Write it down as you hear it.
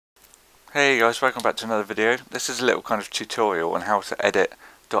Hey guys, welcome back to another video. This is a little kind of tutorial on how to edit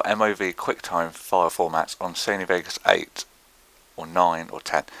 .mov QuickTime file formats on Sony Vegas 8 or 9 or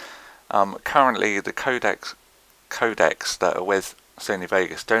 10. Currently the codecs that are with Sony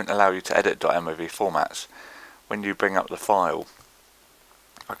Vegas don't allow you to edit .mov formats. When you bring up the file,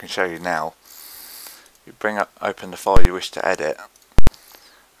 I can show you now, you open the file you wish to edit,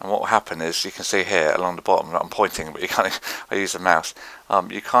 and what will happen is, you can see here along the bottom, I'm pointing but you can't, I use the mouse,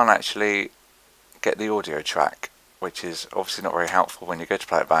 you can't actually get the audio track, which is obviously not very helpful when you go to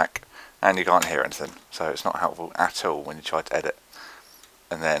play it back, and you can't hear anything, so it's not helpful at all when you try to edit.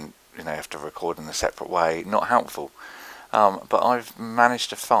 And then you have to record in a separate way, not helpful. But I've managed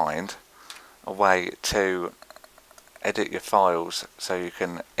to find a way to edit your files so you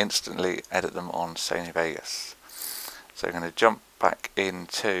can instantly edit them on Sony Vegas. So I'm going to jump back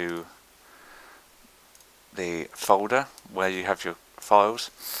into the folder where you have your files.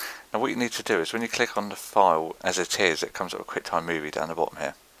 Now what you need to do is, when you click on the file as it is, it comes up with QuickTime Movie down the bottom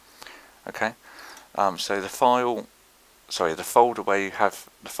here. Okay, so the folder where you have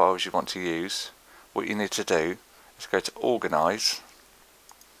the files you want to use, what you need to do is go to Organize,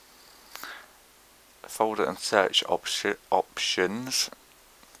 Folder and Search Options.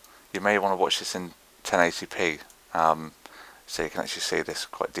 You may want to watch this in 1080p. So you can actually see this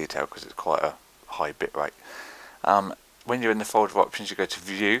quite detailed because it's quite a high bit rate. When you're in the folder of options, you go to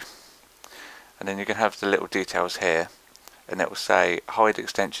View, and then you can have the little details here, and it will say hide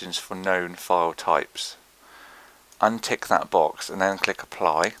extensions for known file types. Untick that box and then click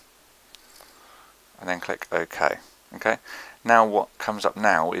Apply, and then click OK. Okay. Now what comes up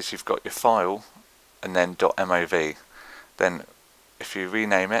now is you've got your file and then .mov. Then if you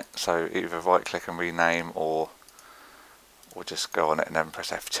rename it, so either right click and rename, or just go on it and then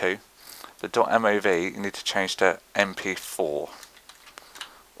press F2. The .mov you need to change to MP4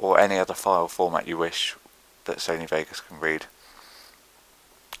 or any other file format you wish that Sony Vegas can read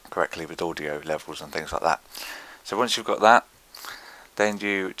correctly with audio levels and things like that. So once you've got that, then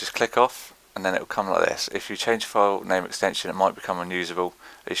you just click off, and then it will come like this. If you change file name extension, it might become unusable.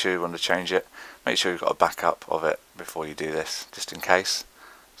 Are you sure you want to change it? Make sure you've got a backup of it before you do this, just in case.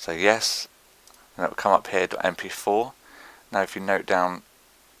 So yes, and it will come up here .mp4. Now if you note down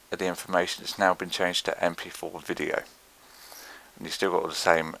the information, it's now been changed to MP4 video, and you've still got all the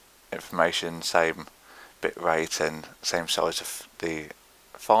same information, same bit rate and same size of the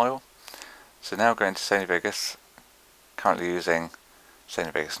file. So now going to Sony Vegas, currently using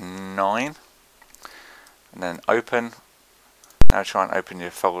Sony Vegas 9, and then open. Now try and open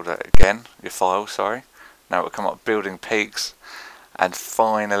your folder again, your file, sorry. Now it will come up building peaks, and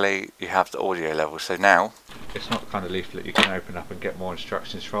finally you have the audio level. So now it's not the kind of leaflet you can open up and get more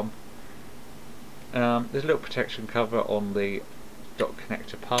instructions from. There's a little protection cover on the dot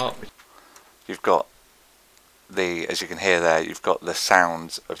connector part. You've got the, as you can hear there, you've got the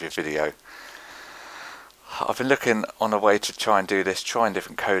sounds of your video. I've been looking on a way to try and do this, trying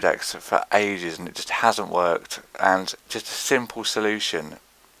different codecs for ages, and it just hasn't worked. And just a simple solution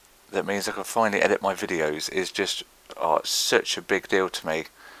that means I can finally edit my videos is just such a big deal to me,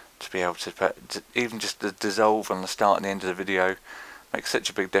 to be able to put even just the dissolve on the start and the end of the video makes such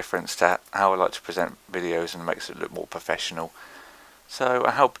a big difference to how I like to present videos, and makes it look more professional. So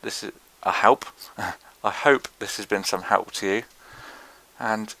I hope this is I hope this has been some help to you,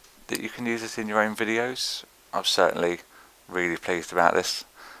 and that you can use this in your own videos. I'm certainly really pleased about this.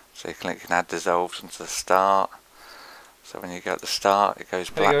 So you can add dissolves into the start. So when you go at the start, it goes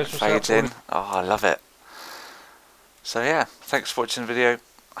black, hey guys, fades in. Oh, I love it. So yeah, thanks for watching the video.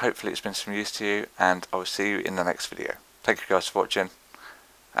 Hopefully it's been some use to you, and I will see you in the next video. Thank you guys for watching,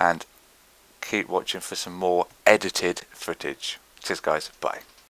 and keep watching for some more edited footage. Cheers guys, bye.